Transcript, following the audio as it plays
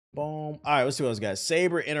Boom. All right, let's see what else we got.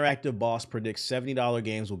 Saber Interactive boss predicts $70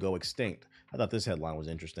 games will go extinct. I thought this headline was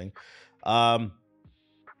interesting.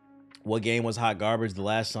 What game was hot garbage? The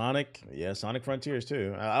last Sonic? Yeah, Sonic Frontiers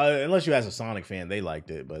too. Unless you ask a Sonic fan, they liked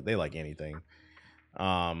it, but they like anything.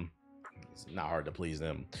 It's not hard to please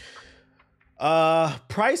them.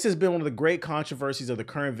 Price has been one of the great controversies of the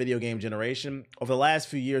current video game generation. Over the last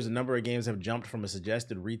few years, a number of games have jumped from a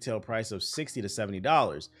suggested retail price of $60 to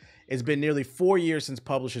 $70. It's been nearly 4 years since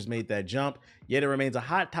publishers made that jump, yet it remains a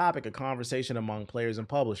hot topic of conversation among players and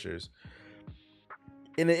publishers.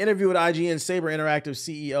 In an interview with IGN, Saber Interactive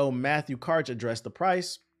CEO Matthew Karch addressed the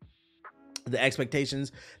price, the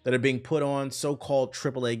expectations that are being put on so-called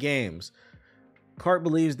AAA games. Karch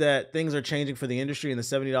believes that things are changing for the industry and the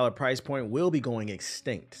 $70 price point will be going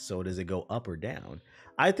extinct. So does it go up or down?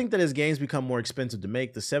 I think that as games become more expensive to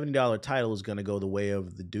make, the $70 title is going to go the way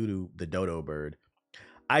of the dodo bird.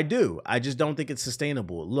 I do. I just don't think it's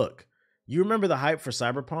sustainable. Look, you remember the hype for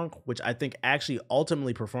Cyberpunk, which I think actually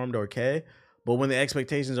ultimately performed okay, but when the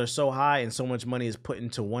expectations are so high and so much money is put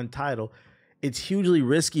into one title, it's hugely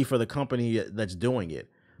risky for the company that's doing it.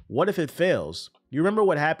 What if it fails? You remember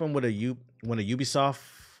what happened with Ubisoft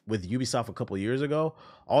a couple years ago?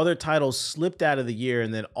 All their titles slipped out of the year,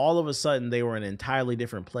 and then all of a sudden they were in an entirely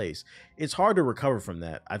different place. It's hard to recover from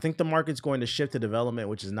that. I think the market's going to shift to development,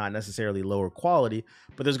 which is not necessarily lower quality,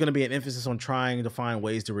 but there's going to be an emphasis on trying to find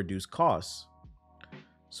ways to reduce costs.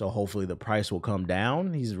 So hopefully the price will come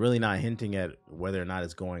down. He's really not hinting at whether or not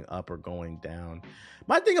it's going up or going down.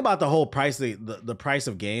 My thing about the whole price, the price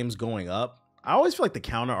of games going up, I always feel like the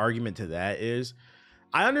counter argument to that is,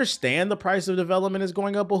 I understand the price of development is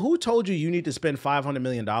going up, but who told you you need to spend $500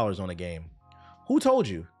 million on a game? Who told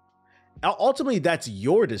you? Ultimately, that's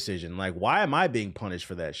your decision. Like, why am I being punished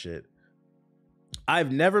for that shit?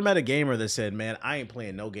 I've never met a gamer that said, man, I ain't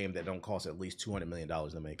playing no game that don't cost at least $200 million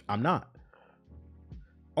to make. I'm not.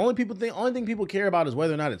 Only thing people care about is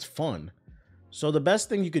whether or not it's fun. So the best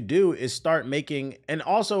thing you could do is start making, and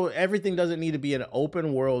also everything doesn't need to be an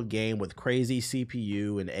open world game with crazy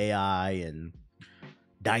CPU and AI and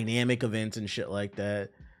dynamic events and shit like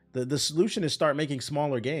that. The solution is start making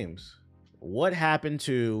smaller games. What happened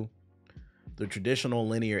to the traditional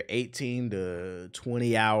linear 18 to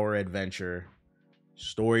 20 hour adventure,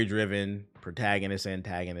 story driven, protagonist,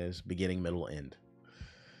 antagonist, beginning, middle, end?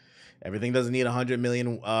 Everything doesn't need 100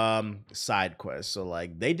 million side quests. So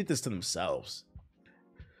like they did this to themselves.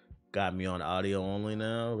 Got me on audio only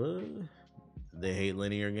now. They hate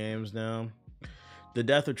linear games now. The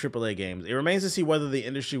death of AAA games. It remains to see whether the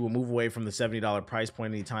industry will move away from the $70 price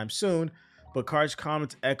point anytime soon, but Karch's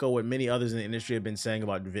comments echo what many others in the industry have been saying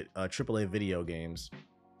about AAA video games.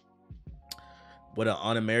 What an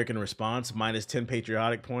un-American response. Minus 10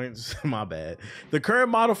 patriotic points. My bad. The current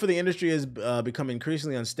model for the industry has become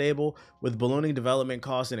increasingly unstable with ballooning development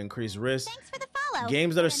costs and increased risk. Thanks for the follow.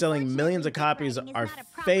 Games that are selling millions of copies are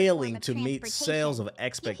failing to meet sales of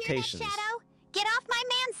expectations. You hear that, Shadow? Get off my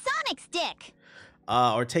man Sonic's dick.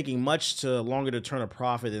 Or taking much longer to turn a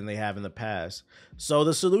profit than they have in the past. So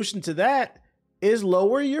the solution to that is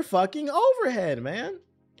lower your fucking overhead, man.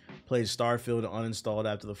 Played Starfield uninstalled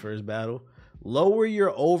after the first battle. Lower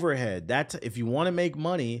your overhead. That's if you want to make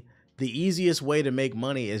money, the easiest way to make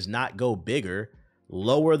money is not go bigger.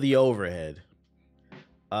 Lower the overhead.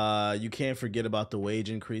 You can't forget about the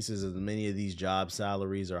wage increases as many of these job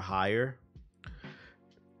salaries are higher.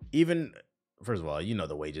 Even, first of all, you know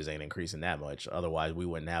the wages ain't increasing that much. Otherwise, we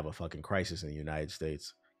wouldn't have a fucking crisis in the United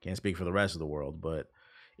States. Can't speak for the rest of the world, but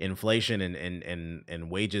inflation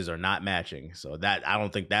and wages are not matching. So that I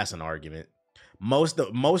don't think that's an argument. Most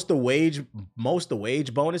the wage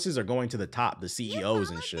bonuses are going to the top, the CEOs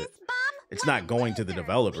and shit. It's not going to the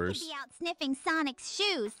developers. We could be out sniffing Sonic's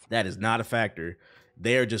shoes. That is not a factor.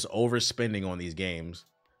 They are just overspending on these games,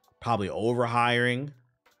 probably overhiring,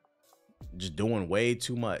 just doing way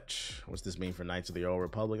too much. What's this mean for Knights of the Old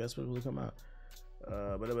Republic? That's what will come out.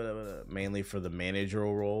 Mainly for the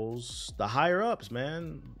managerial roles, the higher ups,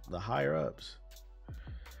 man, the higher ups,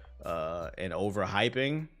 and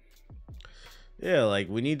overhyping. Yeah, like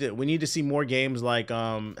we need to see more games like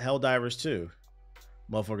Helldivers 2.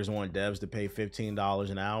 Motherfuckers want devs to pay $15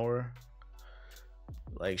 an hour.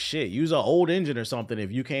 Like shit, use an old engine or something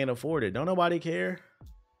if you can't afford it. Don't nobody care.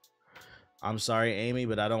 I'm sorry, Amy,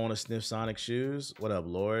 but I don't want to sniff Sonic's shoes. What up,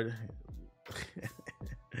 Lord?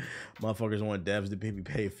 Motherfuckers want devs to be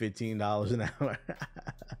paid $15 an hour.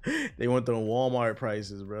 They want the Walmart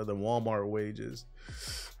prices, bro. The Walmart wages.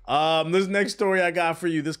 This next story I got for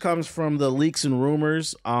you. This comes from the Leaks and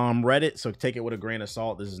Rumors Reddit, so take it with a grain of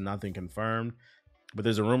salt. This is nothing confirmed. But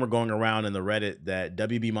there's a rumor going around in the Reddit that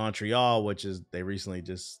WB Montreal, which is they were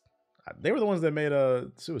the ones that made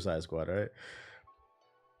a Suicide Squad, right?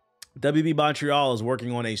 WB Montreal is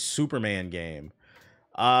working on a Superman game.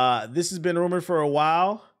 This has been rumored for a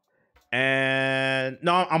while. And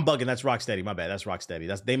no, I'm bugging. That's Rocksteady. My bad. That's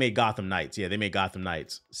Rocksteady. They made Gotham Knights. Yeah, they made Gotham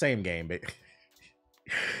Knights. Same game.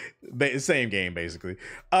 Same game, basically.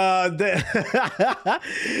 This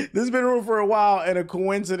has been rumored for a while, and a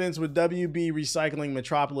coincidence with WB recycling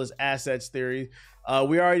Metropolis assets theory.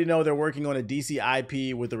 We already know they're working on a DC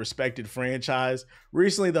IP with a respected franchise.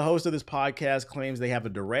 Recently, the host of this podcast claims they have a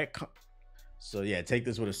direct... So yeah, take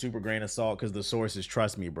this with a super grain of salt because the sources,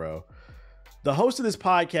 trust me, bro. The host of this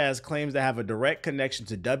podcast claims to have a direct connection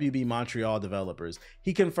to WB Montreal developers.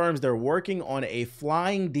 He confirms they're working on a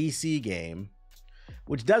flying DC game,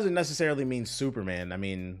 which doesn't necessarily mean Superman. I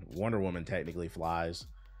mean, Wonder Woman technically flies.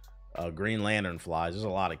 Green Lantern flies. There's a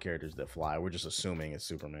lot of characters that fly. We're just assuming it's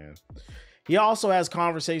Superman. He also has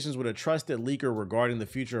conversations with a trusted leaker regarding the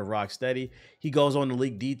future of Rocksteady. He goes on to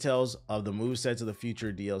leak details of the movesets of the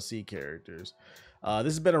future DLC characters.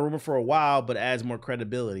 This has been a rumor for a while, but adds more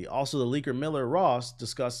credibility. Also, the leaker Miller Ross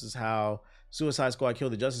discusses how Suicide Squad Kill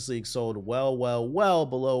the Justice League sold well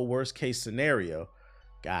below worst case scenario.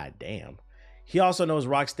 God damn. He also knows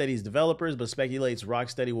Rocksteady's developers, but speculates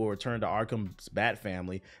Rocksteady will return to Arkham's Bat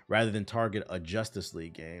family rather than target a Justice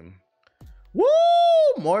League game. Woo!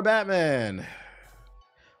 More Batman.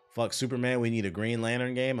 Fuck Superman, we need a Green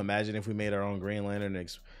Lantern game. Imagine if we made our own Green Lantern.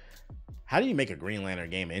 How do you make a Green Lantern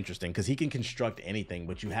game interesting? Because he can construct anything,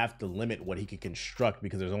 but you have to limit what he can construct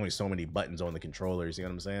because there's only so many buttons on the controller. You see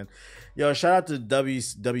what I'm saying? Yo, shout out to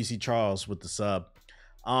WC Charles with the sub.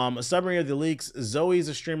 A summary of the leaks. Zoe's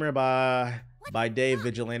a streamer by day,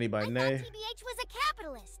 vigilante by nay. TBH was a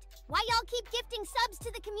capitalist. Why y'all keep gifting subs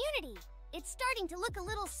to the community? It's starting to look a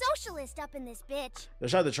little socialist up in this bitch. Yo,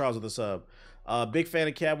 shout out to Charles with the sub. Big fan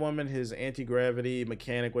of Catwoman, his anti-gravity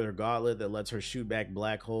mechanic with her gauntlet that lets her shoot back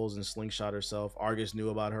black holes and slingshot herself. Argus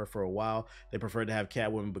knew about her for a while. They preferred to have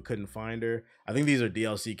Catwoman but couldn't find her. I think these are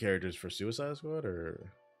DLC characters for Suicide Squad,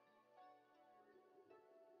 or...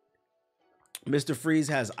 Mr. Freeze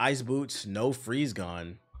has ice boots, no freeze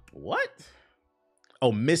gun. What?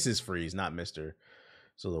 Oh, Mrs. Freeze, not Mr.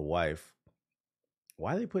 So the wife.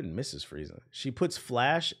 Why are they putting Mrs. Freeze in? She puts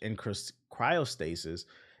Flash in cryostasis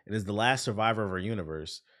and is the last survivor of her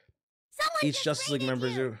universe. Each Justice League member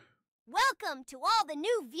is... Welcome to all the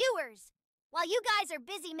new viewers. While you guys are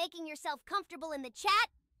busy making yourself comfortable in the chat,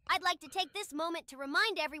 I'd like to take this moment to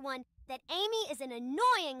remind everyone that Amy is an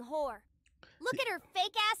annoying whore. Look at her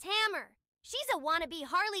fake-ass hammer. She's a wannabe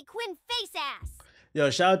Harley Quinn face-ass. Yo,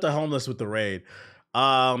 shout out to Homeless with the raid.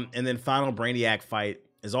 And then final Brainiac fight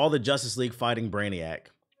is all the Justice League fighting Brainiac.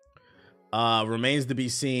 Remains to be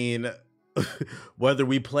seen whether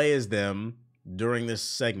we play as them during this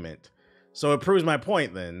segment. So it proves my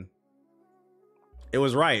point then. It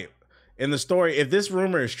was right. In the story, if this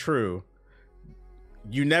rumor is true,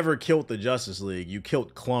 you never killed the Justice League. You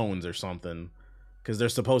killed clones or something. Because they're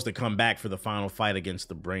supposed to come back for the final fight against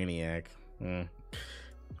the Brainiac.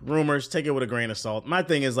 Rumors, take it with a grain of salt. My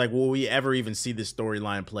thing is, like, will we ever even see this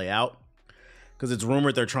storyline play out? Because it's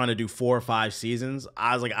rumored they're trying to do 4 or 5 seasons.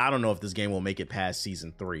 I was like, I don't know if this game will make it past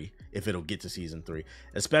season 3, if it'll get to season 3.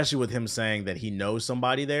 Especially with him saying that he knows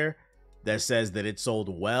somebody there that says that it sold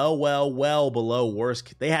well below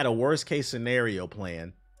worst. They had a worst case scenario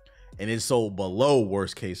plan, and it sold below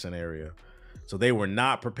worst case scenario. So they were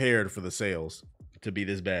not prepared for the sales to be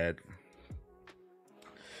this bad.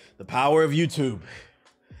 The power of YouTube.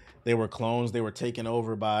 They were clones. They were taken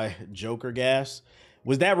over by Joker gas.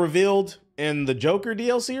 Was that revealed in the Joker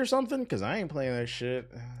DLC or something? Because I ain't playing that shit.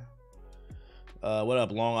 What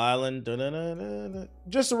up, Long Island? Da-da-da-da-da.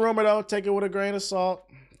 Just a rumor, though. Take it with a grain of salt.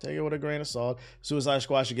 Take it with a grain of salt. Suicide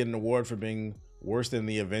Squad should get an award for being worse than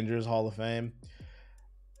the Avengers Hall of Fame.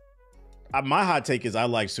 My hot take is I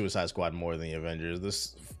like Suicide Squad more than the Avengers.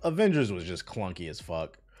 This Avengers was just clunky as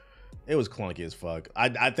fuck. It was clunky as fuck.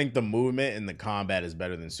 I think the movement and the combat is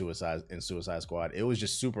better than Suicide Squad. It was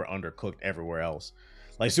just super undercooked everywhere else.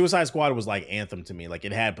 Like Suicide Squad was like Anthem to me. Like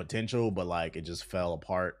it had potential, but like it just fell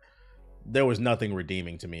apart. There was nothing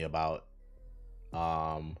redeeming to me about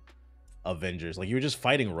Avengers. Like you were just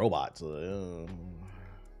fighting robots.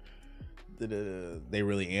 They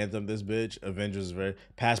really Anthem this bitch. Avengers is very...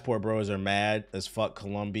 Passport Bros are mad as fuck.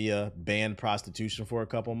 Colombia banned prostitution for a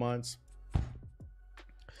couple months.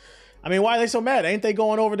 I mean, why are they so mad? Ain't they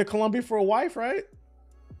going over to Colombia for a wife, right?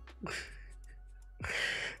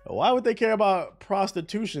 Why would they care about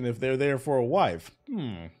prostitution if they're there for a wife?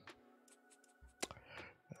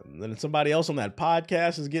 And then somebody else on that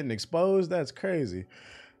podcast is getting exposed. That's crazy.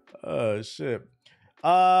 Oh shit.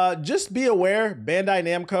 Just be aware, Bandai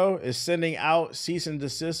Namco is sending out cease and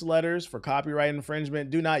desist letters for copyright infringement.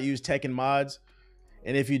 Do not use Tekken mods.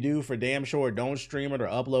 And if you do, for damn sure, don't stream it or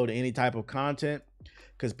upload any type of content,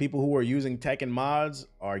 because people who are using Tekken mods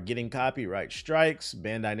are getting copyright strikes.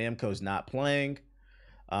 Bandai Namco is not playing.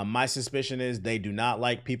 My suspicion is they do not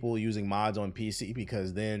like people using mods on PC,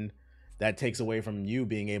 because then that takes away from you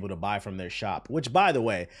being able to buy from their shop. Which, by the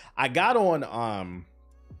way, I got on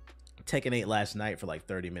Tekken 8 last night for like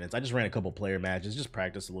 30 minutes. I just ran a couple player matches, just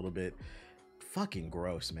practiced a little bit. Fucking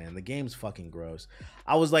gross, man. The game's fucking gross.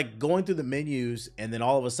 I was like going through the menus, and then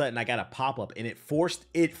all of a sudden I got a pop-up, and it forced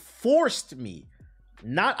me,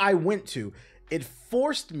 not I went to, it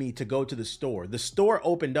forced me to go to the store. The store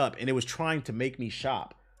opened up and it was trying to make me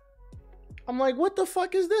shop. I'm like, what the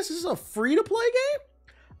fuck is this? This is a free-to-play game?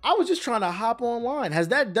 I was just trying to hop online. Has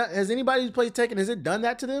anybody who plays Tekken, has it done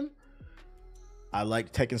that to them? I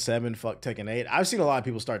like Tekken 7, fuck Tekken 8. I've seen a lot of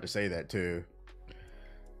people start to say that too.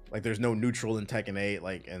 Like, there's no neutral in Tekken 8,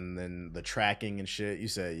 like, and then the tracking and shit. You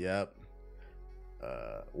say, yep.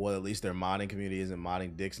 Well, at least their modding community isn't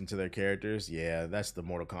modding dicks into their characters. Yeah, that's the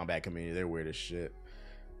Mortal Kombat community. They're weird as shit.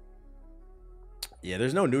 Yeah,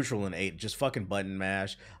 there's no neutral in 8. Just fucking button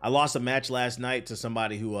mash. I lost a match last night to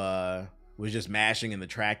somebody who was just mashing, and the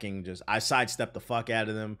tracking I sidestepped the fuck out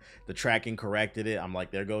of them. The tracking corrected it. I'm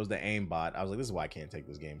like, there goes the aimbot. I was like, this is why I can't take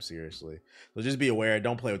this game seriously. So just be aware.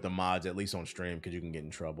 Don't play with the mods, at least on stream, because you can get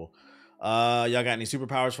in trouble. Y'all got any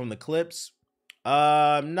superpowers from the clips?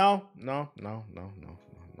 No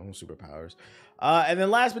superpowers. And then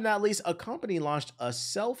last but not least, a company launched a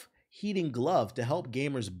self-heating glove to help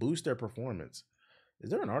gamers boost their performance. Is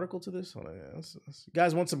there an article to this? You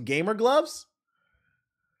guys want some gamer gloves?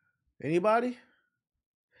 Anybody?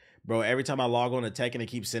 Bro, every time I log on to Tekken, it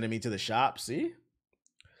keeps sending me to the shop. See?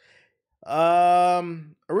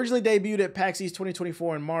 Originally debuted at PAX East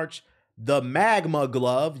 2024 in March, the Magma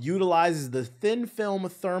Glove utilizes the thin film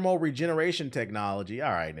thermal regeneration technology.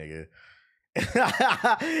 All right, nigga.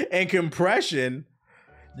 And compression.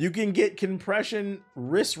 You can get compression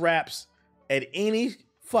wrist wraps at any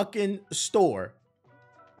fucking store,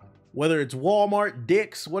 whether it's Walmart,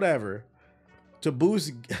 Dick's, whatever, to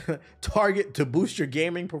boost your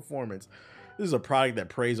gaming performance. This is a product that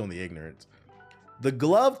preys on the ignorance. The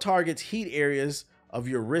glove targets heat areas of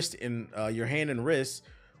your wrist and your hand and wrist,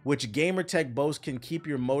 which Gamertech boasts can keep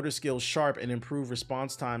your motor skills sharp and improve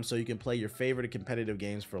response time, so you can play your favorite competitive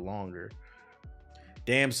games for longer.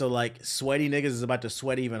 Damn, so like sweaty niggas is about to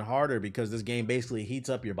sweat even harder because this game basically heats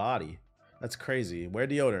up your body. That's crazy. Wear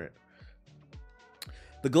deodorant.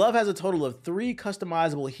 The glove has a total of 3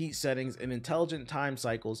 customizable heat settings and intelligent time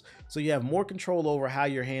cycles, so you have more control over how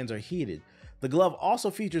your hands are heated. The glove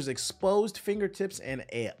also features exposed fingertips and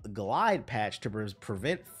a glide patch to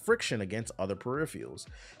prevent friction against other peripherals.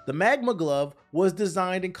 The Magma Glove was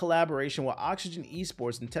designed in collaboration with Oxygen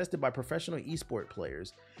Esports and tested by professional esport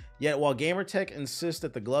players. Yet while Gamertech insists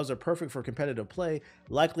that the gloves are perfect for competitive play,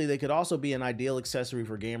 likely they could also be an ideal accessory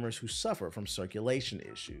for gamers who suffer from circulation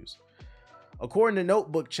issues. According to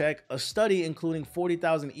Notebook Check, a study including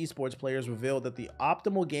 40,000 esports players revealed that the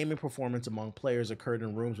optimal gaming performance among players occurred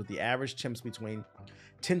in rooms with the average temps between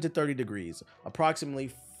 10 to 30 degrees,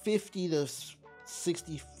 approximately 50 to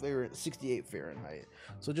 68 Fahrenheit.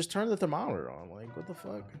 So just turn the thermometer on. Like, what the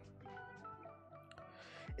fuck?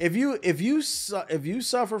 If you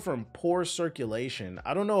suffer from poor circulation,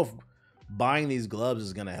 I don't know if buying these gloves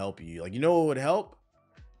is gonna help you. Like, you know what would help?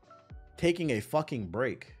 Taking a fucking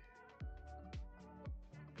break.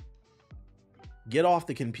 Get off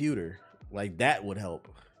the computer. Like, that would help.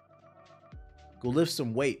 Go lift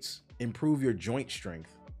some weights. Improve your joint strength.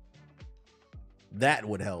 That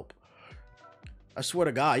would help. I swear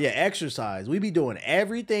to God. Yeah, exercise. We be doing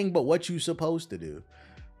everything but what you supposed to do.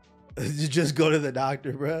 Just go to the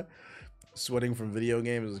doctor, bruh. Sweating from video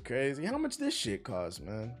games is crazy. How much this shit cost,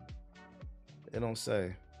 man? They don't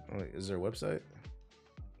say. Is there a website?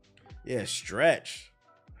 Yeah, Stretch.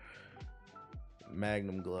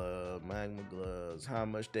 Magma gloves. How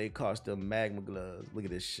much they cost them Magma gloves? Look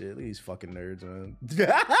at this shit. Look at these fucking nerds, man.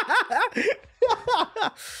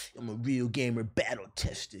 I'm a real gamer, battle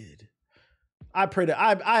tested. I pray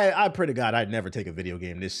to God I'd never take a video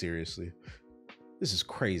game this seriously. This is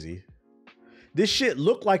crazy. This shit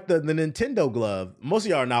looked like the Nintendo glove. Most of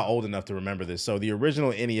y'all are not old enough to remember this. So the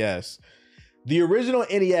original NES. The original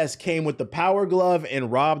NES came with the Power Glove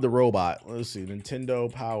and Rob the Robot. Let's see.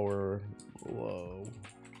 Nintendo Power Glove.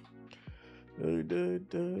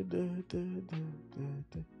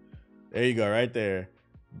 There you go, right there.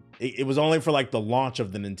 It was only for like the launch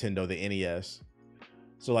of the Nintendo, the NES.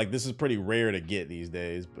 So like this is pretty rare to get these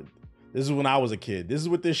days, but this is when I was a kid. This is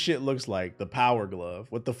what this shit looks like. The Power Glove.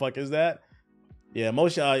 What the fuck is that? Yeah,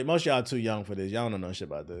 most y'all too young for this. Y'all don't know shit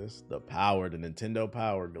about this. The Nintendo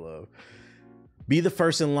Power Glove. Be the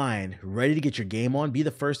first in line, ready to get your game on. Be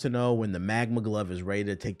the first to know when the Magma Glove is ready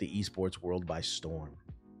to take the esports world by storm.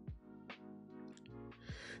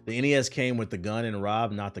 The NES came with the gun and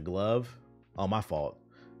Rob, not the glove. Oh, my fault.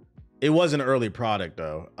 It was an early product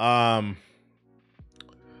though. I'm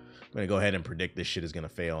gonna go ahead and predict this shit is gonna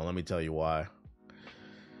fail. And let me tell you why.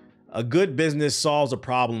 A good business solves a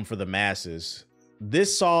problem for the masses.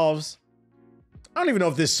 This solves, I don't even know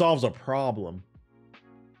if this solves a problem.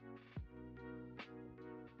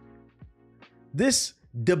 This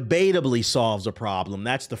debatably solves a problem.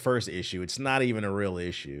 That's the first issue. It's not even a real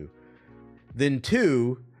issue. Then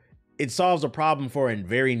 2, it solves a problem for a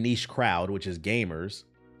very niche crowd, which is gamers.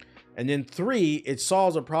 And then 3, it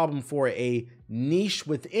solves a problem for a niche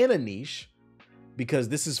within a niche, because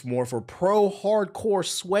this is more for pro hardcore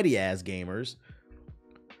sweaty ass gamers.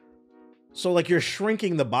 So like you're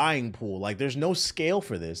shrinking the buying pool. Like there's no scale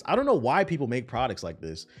for this. I don't know why people make products like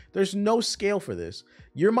this. There's no scale for this.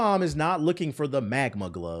 Your mom is not looking for the Magma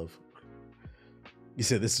Glove. You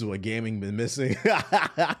said this is what gaming been missing.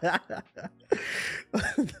 The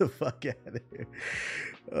fuck out of here.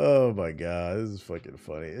 Oh my God, this is fucking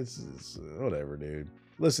funny. It's whatever, dude.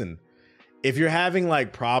 Listen, if you're having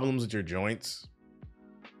like problems with your joints,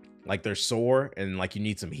 like they're sore and like you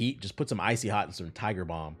need some heat, just put some Icy Hot and some Tiger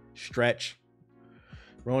Balm. Stretch.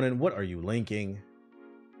 Ronan, what are you linking?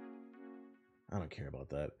 I don't care about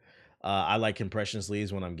that. I like compression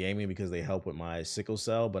sleeves when I'm gaming because they help with my sickle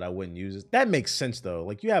cell, but I wouldn't use it. That makes sense though.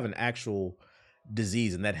 Like you have an actual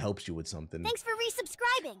disease and that helps you with something. Thanks for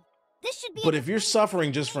resubscribing. This should be. But if you're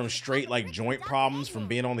suffering just from straight like joint problems from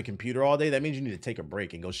being on the computer all day, that means you need to take a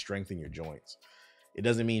break and go strengthen your joints. It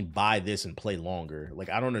doesn't mean buy this and play longer. Like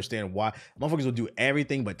I don't understand why motherfuckers will do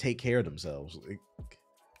everything but take care of themselves. Like,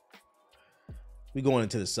 we going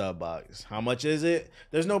into the sub box. How much is it?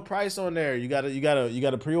 There's no price on there. You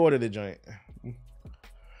gotta pre-order the joint.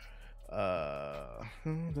 All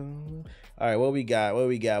right, what we got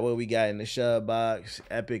in the sub box?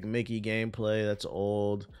 Epic Mickey gameplay. That's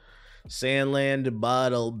old. Sandland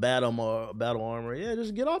battle armor. Yeah,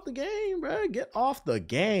 just get off the game, bro. Get off the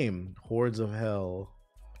game. Hordes of Hell.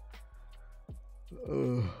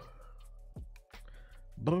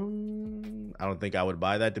 Boom. I don't think I would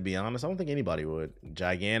buy that, to be honest. I don't think anybody would.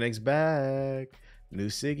 Gigantic's back. New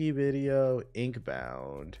Siggy video.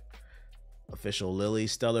 Inkbound. Official Lily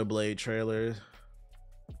Stellar Blade trailer.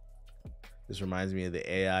 This reminds me of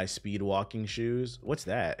the AI speed walking shoes. What's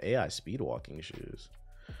that? AI speed walking shoes.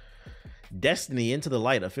 Destiny Into the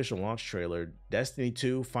Light official launch trailer. Destiny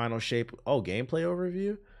 2 final shape. Oh, gameplay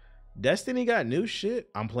overview. Destiny got new shit.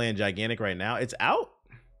 I'm playing Gigantic right now. It's out.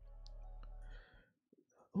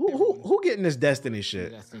 Who getting this Destiny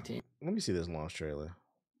shit? Let me see this launch trailer.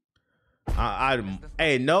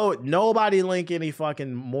 Hey, nobody link any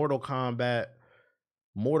fucking Mortal Kombat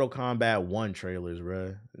 1 trailers,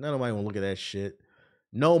 bro. Nobody wanna look at that shit.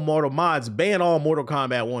 No Mortal mods. Ban all Mortal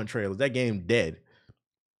Kombat 1 trailers. That game dead.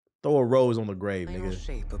 Throw a rose on the grave, nigga.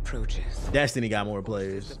 Shape approaches. Destiny got more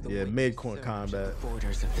players. Yeah, mid-court combat.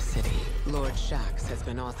 Borders of the city. Lord Shaxx has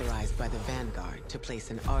been authorized by the Vanguard to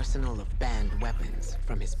place an arsenal of banned weapons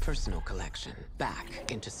from his personal collection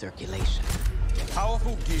back into circulation.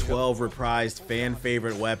 Powerful gear. 12 reprised fan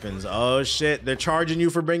favorite weapons. Oh shit, they're charging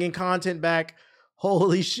you for bringing content back.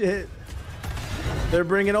 Holy shit. They're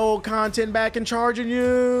bringing old content back and charging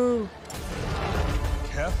you.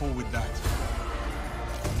 Careful with that.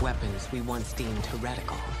 Weapons we once deemed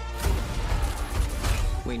heretical,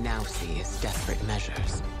 we now see as desperate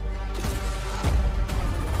measures.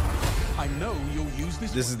 I know you'll use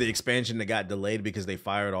this. This is the expansion that got delayed because they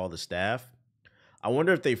fired all the staff. I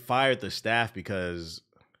wonder if they fired the staff because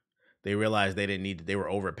they realized they were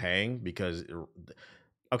overpaying because,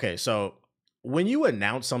 okay, so when you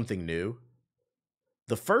announce something new,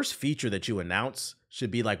 the first feature that you announce should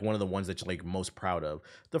be like one of the ones that you're like most proud of.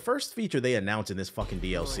 The first feature they announced in this fucking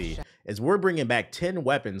DLC is we're bringing back 10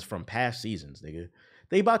 weapons from past seasons, nigga.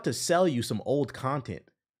 They about to sell you some old content.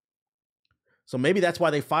 So maybe that's why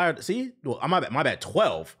they fired. See, well, my bad,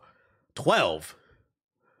 12.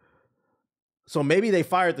 So maybe they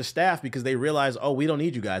fired the staff because they realized, oh, we don't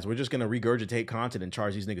need you guys. We're just going to regurgitate content and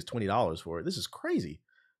charge these niggas $20 for it. This is crazy.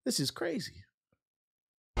 This is crazy.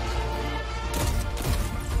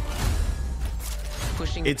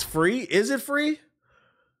 It's free? Is it free?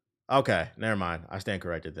 Okay, never mind. I stand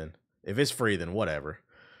corrected then. If it's free, then whatever.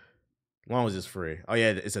 As long as it's free. Oh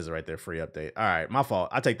yeah, it says it right there, free update. All right, my fault.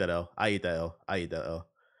 I take that L. I eat that L. I eat that L.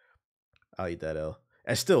 I'll eat that L.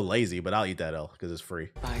 It's still lazy, but I'll eat that L because it's free.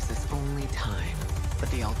 Buys us only time, but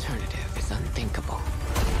the alternative is unthinkable.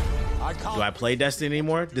 Do I play Destiny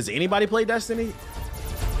anymore? Does anybody play Destiny?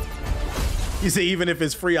 You say even if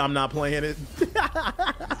it's free, I'm not playing it.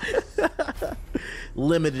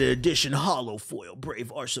 Limited edition hollow foil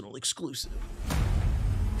Brave Arsenal exclusive.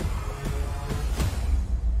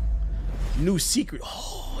 New secret.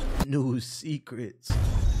 Oh, new secrets.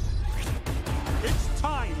 It's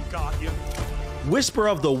time, Guardian. Whisper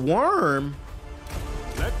of the Worm.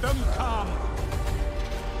 Let them come.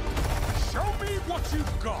 Show me what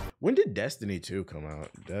you've got. When did Destiny 2 come out?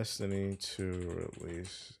 Destiny 2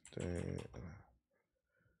 release date.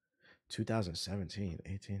 2017,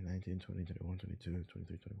 18, 19, 20, 21, 22,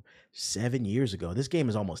 23, 21. 7 years ago. This game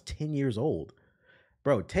is almost 10 years old.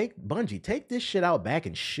 Bro, Bungie, take this shit out back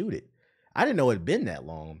and shoot it. I didn't know it had been that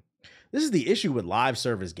long. This is the issue with live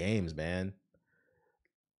service games, man.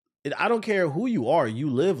 I don't care who you are. You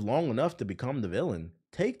live long enough to become the villain.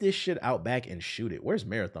 Take this shit out back and shoot it. Where's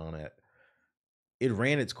Marathon at? It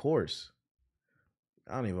ran its course.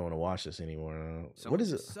 I don't even want to watch this anymore. What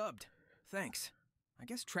is it? Subbed. Thanks. I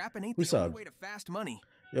guess trapping ain't Who the only subbed? way to fast money.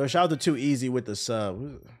 Yo, shout out to Too Easy with the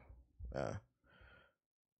sub.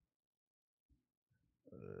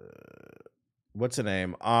 What's the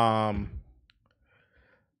name?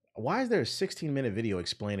 Why is there a 16-minute video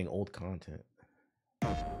explaining old content?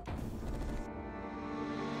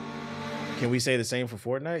 Can we say the same for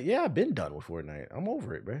Fortnite? Yeah, I've been done with Fortnite. I'm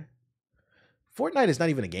over it, bro. Fortnite is not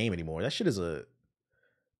even a game anymore. That shit is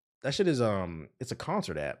it's a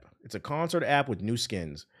concert app. It's a concert app with new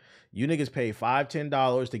skins. You niggas pay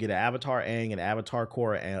 $5-10 to get an Avatar Aang and Avatar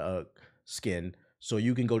Korra skin so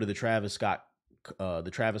you can go to the Travis Scott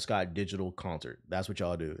digital concert. That's what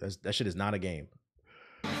y'all do. That shit is not a game.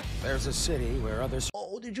 There's a city where others...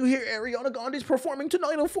 Oh, did you hear Ariana Grande's performing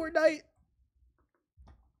tonight on Fortnite?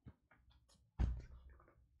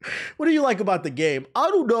 What do you like about the game? I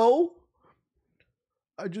don't know.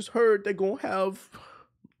 I just heard they're gonna have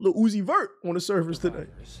Lil Uzi Vert on the servers tonight.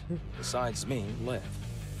 Besides me, live.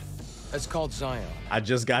 It's called Zion. I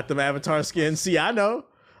just got them Avatar skins. See, I know.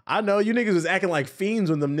 You niggas was acting like fiends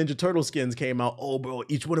when them Ninja Turtle skins came out. Oh, bro,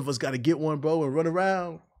 each one of us got to get one, bro, and run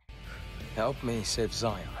around. Help me save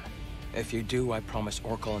Zion. If you do, I promise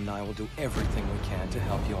Oracle and I will do everything we can to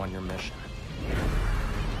help you on your mission.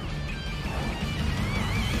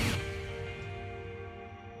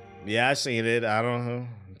 Yeah, I seen it. I don't know.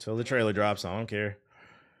 Until the trailer drops, I don't care.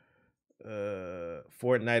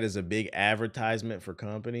 Fortnite is a big advertisement for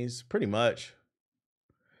companies. Pretty much.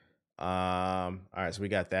 All right, so we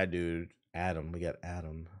got that dude, Adam. We got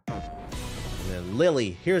Adam. And then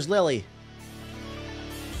Lily. Here's Lily.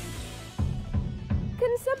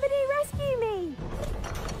 Can somebody rescue me?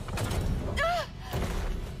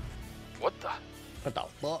 What the? What the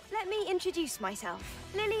fuck? Let me introduce myself.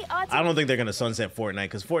 Lily Artie. I don't think they're going to sunset Fortnite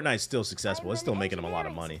because Fortnite's still successful. It's still making them a lot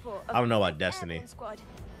of money. I don't know about Destiny.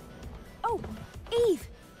 Oh, Eve.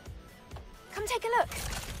 Come take a look.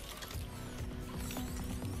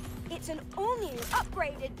 It's an all-new,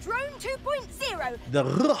 upgraded Drone 2.0. The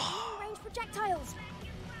Long-range projectiles.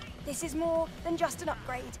 This is more than just an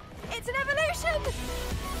upgrade. It's an evolution!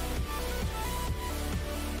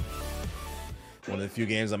 One of the few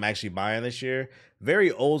games I'm actually buying this year.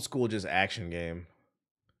 Very old school, just action game.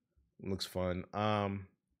 Looks fun.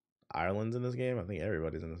 Ireland's in this game. I think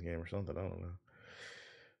everybody's in this game or something. I don't know.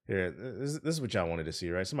 Here, this is what y'all wanted to see,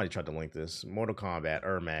 right? Somebody tried to link this. Mortal Kombat,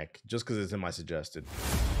 Ermac, just because it's in my suggested.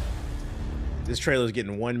 This trailer's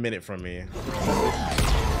getting 1 minute from me.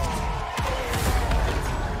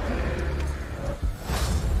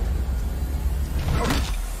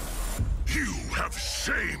 You have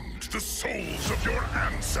shamed the souls of your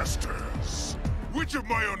ancestors. Which of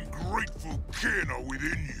my ungrateful kin are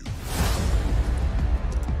within you?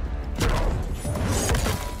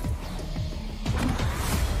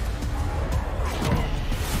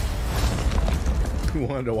 Who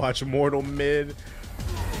wanted to watch Mortal Mid?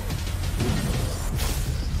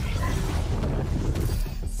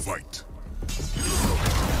 Fight.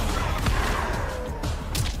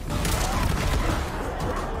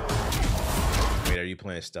 Wait, are you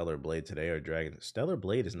playing Stellar Blade today or Dragon? Stellar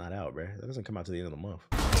Blade is not out, bro. That doesn't come out to the end of the month.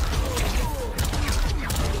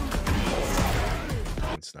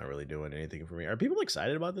 It's not really doing anything for me. Are people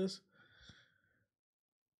excited about this?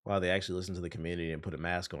 Wow, they actually listened to the community and put a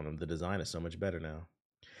mask on them. The design is so much better now.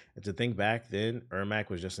 And to think back then, Ermac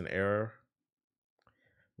was just an error.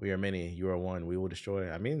 We are many, you are one, we will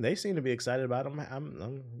destroy. I mean, they seem to be excited about them.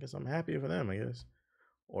 I guess I'm happy for them, I guess.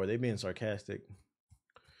 Or are they being sarcastic?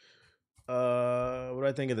 What do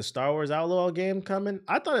I think of the Star Wars Outlaw game coming?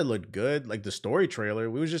 I thought it looked good. Like the story trailer.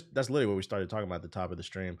 That's literally what we started talking about at the top of the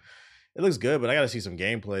stream. It looks good, but I gotta see some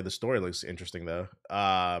gameplay. The story looks interesting though.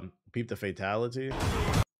 Peep the fatality.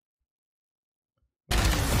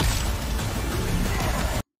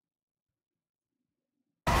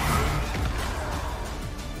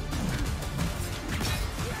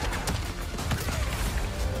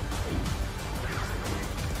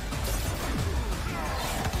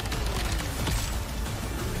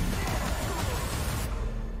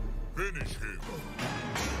 Finish him.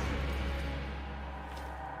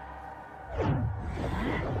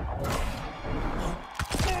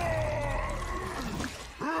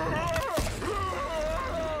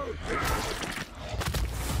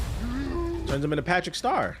 Turns him into Patrick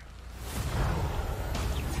Star.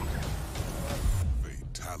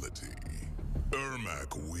 Fatality.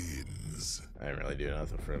 Ermac wins. I didn't really do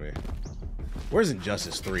nothing for me. Where's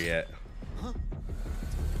Injustice 3 at?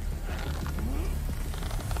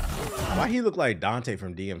 Why he look like Dante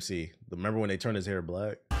from DMC? Remember when they turned his hair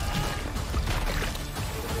black?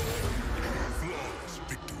 Flawless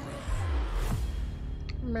victory.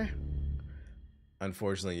 Meh.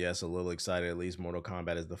 Unfortunately, yes, a little excited. At least Mortal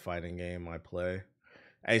Kombat is the fighting game I play.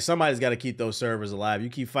 Hey, somebody's got to keep those servers alive. You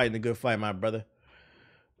keep fighting the good fight, my brother.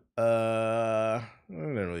 It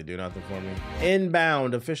didn't really do nothing for me.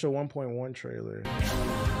 Inbound official 1.1 trailer.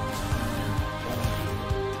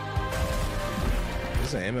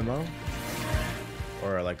 Is this an MMO?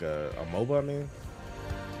 Or like a MOBA, I mean?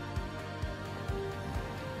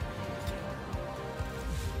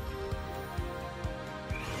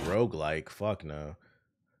 Roguelike, fuck no.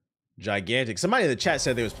 Gigantic. Somebody in the chat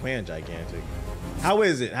said they was playing Gigantic. How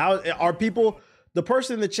is it? How are people? The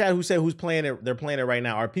person in the chat who said who's playing it, they're playing it right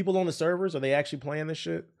now. Are people on the servers? Are they actually playing this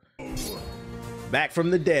shit? Back from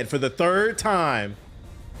the dead for the third time.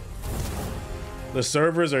 The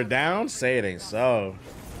servers are down? Say it ain't so.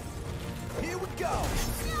 Here we go.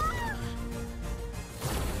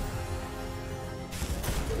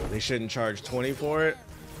 They shouldn't charge 20 for it.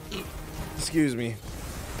 Excuse me.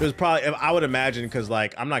 There's probably, I would imagine, because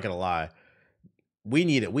like, I'm not gonna lie, we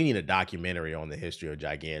need a documentary on the history of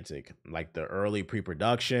Gigantic, like the early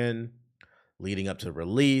pre-production, leading up to the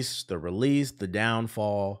release, the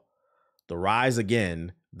downfall, the rise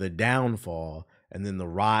again, the downfall, and then the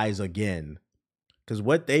rise again. Because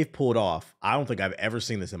what they've pulled off, I don't think I've ever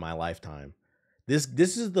seen this in my lifetime. This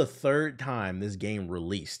is the third time this game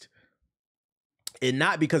released. And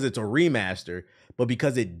not because it's a remaster, but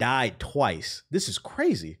because it died twice. This is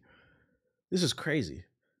crazy. This is crazy.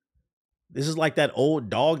 This is like that old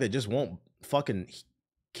dog that just won't fucking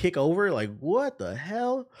kick over. Like, what the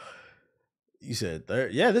hell? You said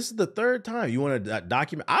third. Yeah, this is the third time. You want to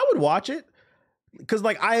document? I would watch it. Because,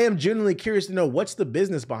 like, I am genuinely curious to know what's the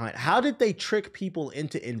business behind. How did they trick people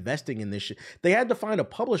into investing in this shit? They had to find a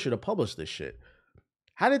publisher to publish this shit.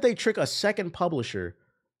 How did they trick a second publisher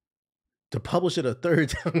to publish it a third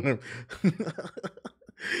time?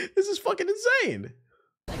 This is fucking insane.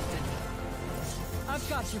 I've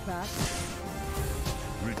got your back.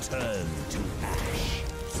 Return to ash.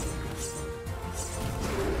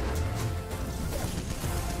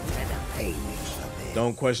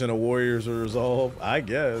 Don't question a warrior's resolve, I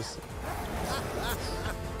guess.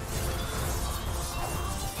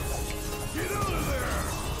 Get out of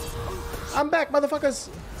there! I'm back, motherfuckers.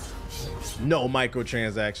 No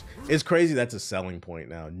microtransactions. It's crazy that's a selling point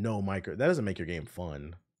now. No micro. That doesn't make your game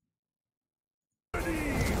fun.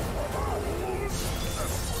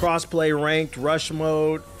 Crossplay, ranked, rush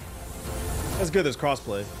mode. That's good, there's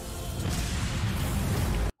crossplay.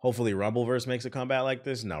 Hopefully Rumbleverse makes a comeback like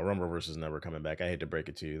this. No, Rumbleverse is never coming back. I hate to break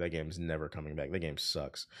it to you. That game's never coming back. That game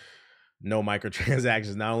sucks. No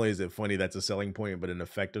microtransactions. Not only is it funny, that's a selling point, but an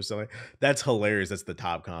effective selling. That's hilarious. That's the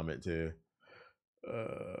top comment too.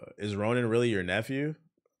 Is Ronan really your nephew?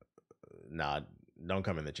 Nah, don't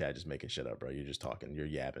come in the chat just making shit up, bro. You're just talking. You're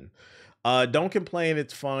yapping. Don't complain.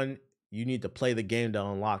 It's fun. You need to play the game to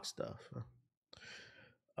unlock stuff.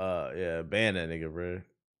 Yeah, ban that nigga, bro.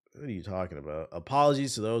 What are you talking about?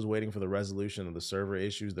 Apologies to those waiting for the resolution of the server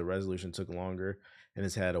issues. The resolution took longer and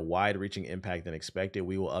has had a wide-reaching impact than expected.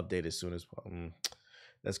 We will update as soon as possible.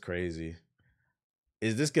 That's crazy.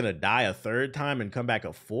 Is this gonna die a third time and come back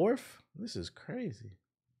a fourth? This is crazy.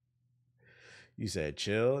 You said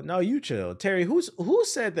chill. No, you chill. Terry, who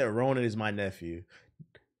said that Ronan is my nephew?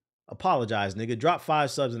 Apologize, nigga. Drop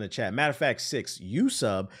 5 subs in the chat. Matter of fact, 6. You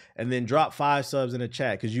sub and then drop 5 subs in the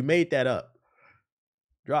chat because you made that up.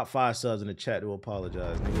 Drop 5 subs in the chat to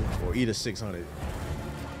apologize, nigga. Or eat a 600.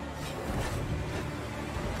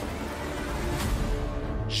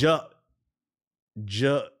 Jatoon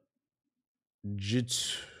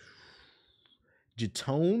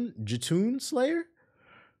Slayer?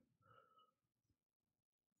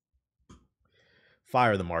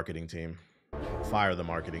 Fire the marketing team. Fire the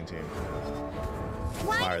marketing team.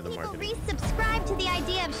 Why do people resubscribe to the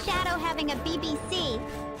idea of Shadow having a BBC?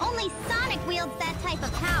 Only Sonic wields that type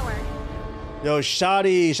of power. Yo,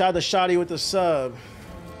 Shoddy. Shout out to Shoddy with the sub.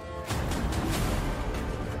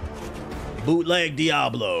 Bootleg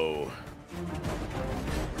Diablo.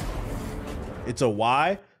 It's a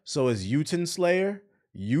Y, so it's Uten Slayer.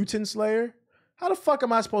 Uten Slayer? How the fuck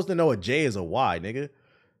am I supposed to know a J is a Y, nigga?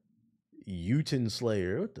 Uten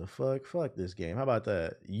Slayer. What the fuck? Fuck this game. How about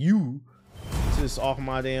that? You just off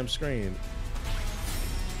my damn screen.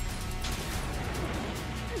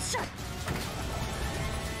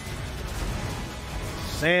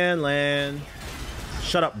 Sandland.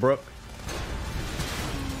 Shut up, Brooke.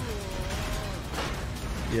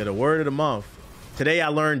 Yeah, the word of the month. Today I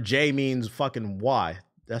learned J means fucking Y.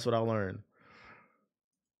 That's what I learned.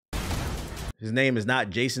 His name is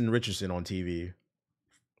not Jason Richardson on TV.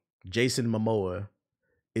 Jason Momoa.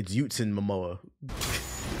 It's Utsin Momoa.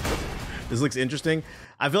 This looks interesting.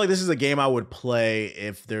 I feel like this is a game I would play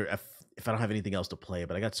if I don't have anything else to play,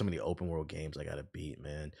 but I got so many open world games I gotta beat,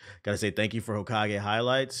 man. Gotta say thank you for Hokage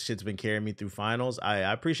highlights. Shit's been carrying me through finals. I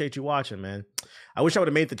appreciate you watching, man. I wish I would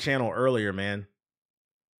have made the channel earlier, man.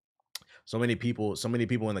 So many people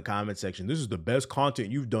in the comment section. This is the best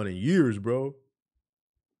content you've done in years, bro.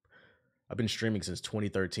 I've been streaming since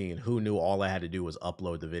 2013. Who knew all I had to do was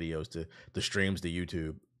upload the videos to the streams to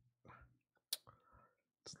YouTube?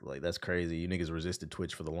 It's like, that's crazy. You niggas resisted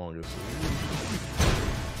Twitch for the longest.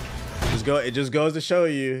 It just goes to show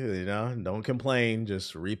you, you know, don't complain.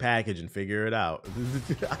 Just repackage and figure it out.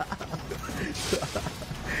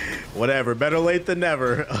 Whatever. Better late than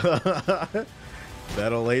never.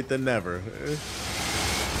 Better late than never.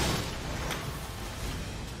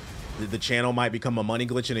 The channel might become a money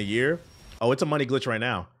glitch in a year. Oh, it's a money glitch right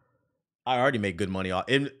now. I already make good money off.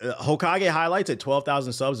 Hokage highlights at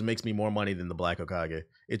 12,000 subs makes me more money than the Black Hokage.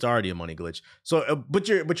 It's already a money glitch. So, but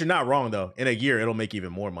you're not wrong though. In a year, it'll make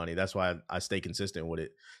even more money. That's why I stay consistent with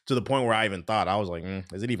it, to the point where I even thought, I was like,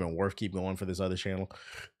 is it even worth keep going for this other channel?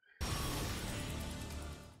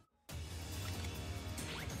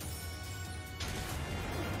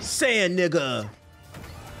 Sand nigga.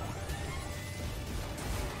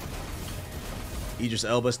 Idris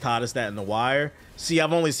Elba's taught us that in The Wire. See,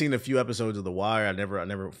 I've only seen a few episodes of The Wire. I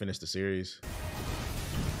never finished the series.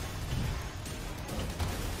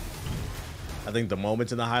 I think the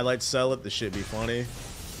moments in the highlights sell it. The shit be funny.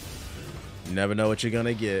 You never know what you're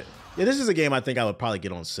gonna get. Yeah, this is a game I think I would probably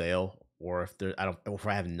get on sale, or if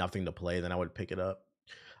I have nothing to play, then I would pick it up.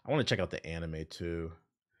 I want to check out the anime too.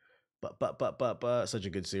 But such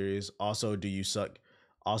a good series. Also, do you suck?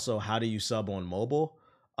 Also, how do you sub on mobile?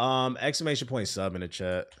 Exclamation point sub in the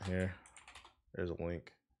chat here. There's a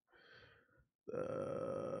link. I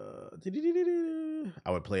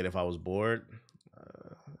would play it if I was bored.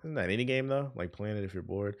 Isn't that any game though? Like playing it if you're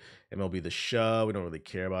bored. MLB The Show, we don't really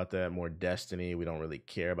care about that. More Destiny, we don't really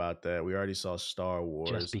care about that. We already saw Star Wars.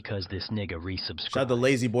 Just because this nigga resubscribed. Shout out the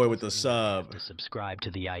Lazy Boy with the sub. To subscribe to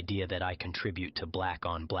the idea that I contribute to black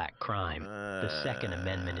on black crime. The Second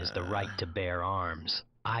Amendment is the right to bear arms.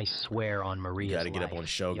 I swear on Maria's life. You gotta get up on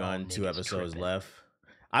Shogun. 2 episodes left.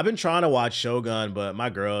 I've been trying to watch Shogun, but my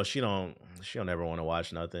girl, she don't ever want to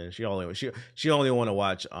watch nothing. She only want to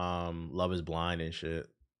watch Love Is Blind and shit.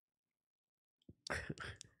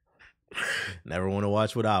 Never want to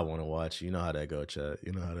watch what I want to watch. You know how that go, chat.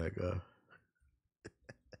 You know how that go.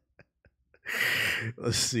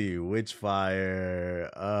 Let's see, Witchfire.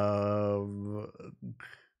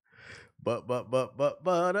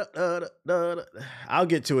 I'll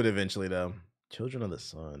get to it eventually though. Children of the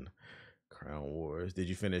Sun, Crown Wars. Did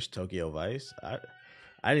you finish Tokyo Vice? I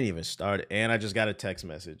didn't even start, and I just got a text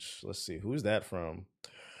message. Let's see, who's that from?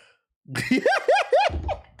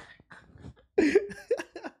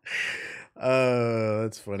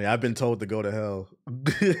 That's funny. I've been told to go to hell.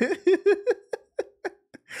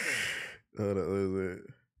 Hold on, what is it?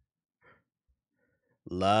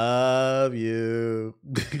 Love you.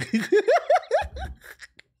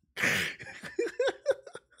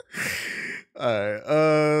 All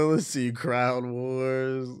right. Let's see. Crown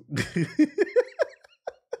Wars.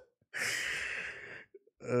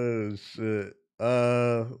 Oh shit.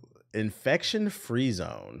 Infection Free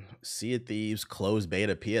Zone. Sea of Thieves closed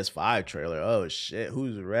beta PS5 trailer. Oh shit.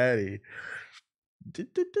 Who's ready? The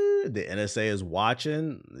NSA is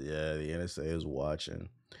watching. Yeah, the NSA is watching.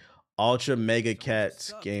 Ultra Mega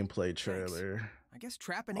Cats gameplay trailer. I guess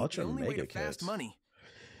trapping ain't the only way to fast money.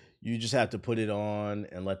 You just have to put it on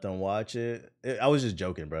and let them watch it. I was just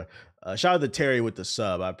joking, bro. Shout out to Terry with the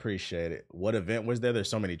sub. I appreciate it. What event was there? There's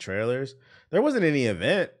so many trailers. There wasn't any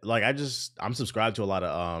event. Like I'm subscribed to a lot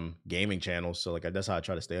of gaming channels, so like that's how I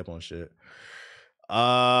try to stay up on shit. Demon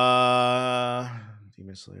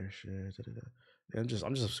Slayer shit. I'm just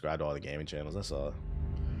subscribed to all the gaming channels. That's all.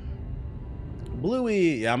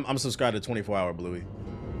 Bluey. Yeah, I'm subscribed to 24-hour Bluey.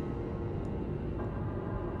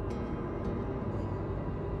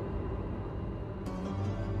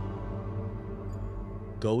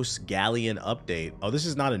 Ghost Galleon update. Oh, this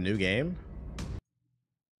is not a new game?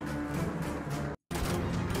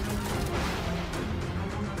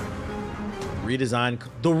 Redesign.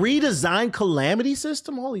 The redesigned Calamity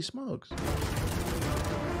system? Holy smokes.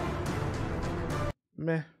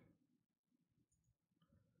 Meh.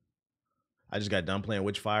 I just got done playing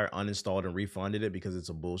Witchfire, uninstalled and refunded it because it's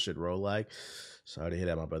a bullshit roguelike. Sorry to hear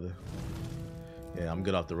that, my brother. Yeah, I'm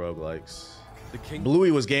good off the roguelikes.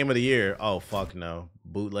 Bluey was game of the year. Oh, fuck no.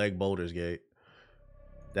 Bootleg Baldur's Gate.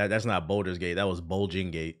 That's not Baldur's Gate. That was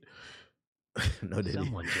Bulging Gate. No, did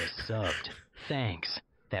Someone just subbed. Thanks.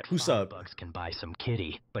 That Who subbed? $5 can buy some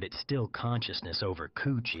kitty, but it's still consciousness over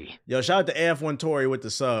coochie. Yo, shout out to AF1 Tory with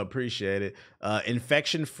the sub. Appreciate it.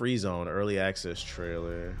 Infection Free Zone early access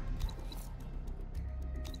trailer.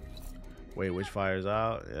 Wait, Witchfire's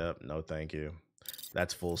out? Yep, no thank you.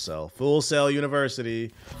 That's Full Cell. Full Cell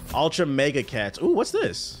University. Ultra Mega Cats. Ooh, what's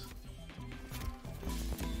this?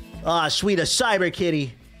 Ah, sweet, a Cyber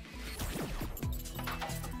Kitty.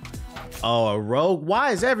 Oh, a rogue?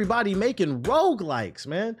 Why is everybody making roguelikes,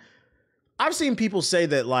 man? I've seen people say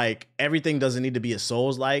that, like, everything doesn't need to be a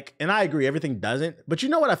Souls-like, and I agree, everything doesn't. But you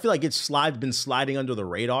know what? I feel like it's been sliding under the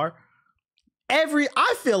radar.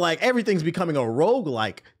 I feel like everything's becoming a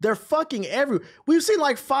roguelike. They're fucking we've seen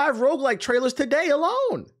like 5 roguelike trailers today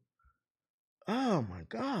alone. Oh my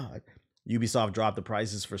God. Ubisoft dropped the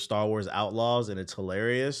prices for Star Wars Outlaws and it's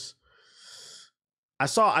hilarious. I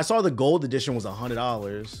saw the gold edition was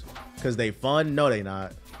 $100 because they fun. No, they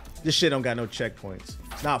not. This shit don't got no checkpoints.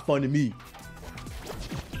 It's not fun to me.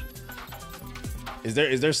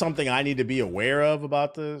 Is there something I need to be aware of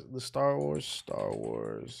about the Star Wars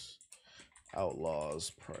Outlaws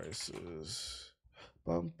prices?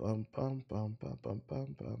 Bum, bum, bum, bum, bum, bum,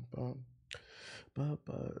 bum, bum, bum.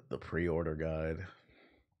 The pre-order guide.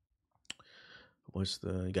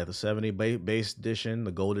 You got the 70 base edition,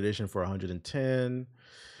 the gold edition for 110.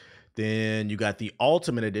 Then you got the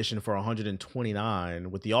ultimate edition for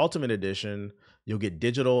 129. With the ultimate edition, you'll get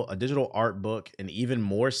a digital art book and even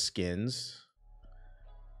more skins.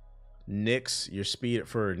 Nyx, your speed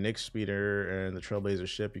for Nyx speeder and the Trailblazer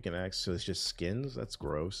ship, you can access. So it's just skins. That's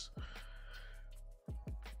gross.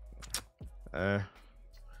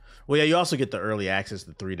 Well, yeah, you also get the early access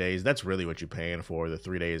to 3 days. That's really what you're paying for, the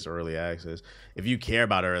 3 days early access. If you care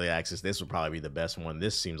about early access, this would probably be the best one.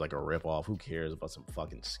 This seems like a ripoff. Who cares about some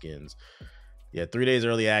fucking skins? Yeah, 3 days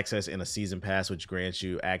early access and a season pass, which grants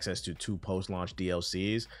you access to 2 post-launch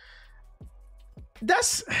DLCs.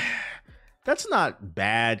 That's not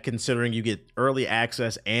bad considering you get early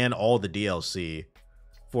access and all the DLC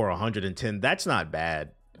for 110. That's not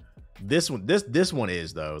bad. This one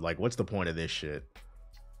is though. Like, what's the point of this shit?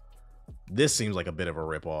 This seems like a bit of a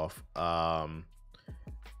ripoff.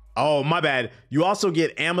 Oh, my bad. You also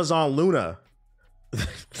get Amazon Luna.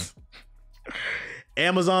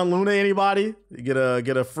 Amazon Luna, anybody? You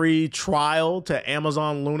get a free trial to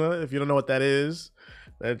Amazon Luna if you don't know what that is.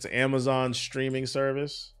 That's Amazon streaming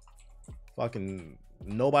service. Fucking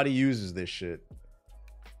nobody uses this shit.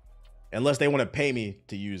 Unless they want to pay me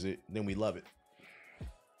to use it, then we love it.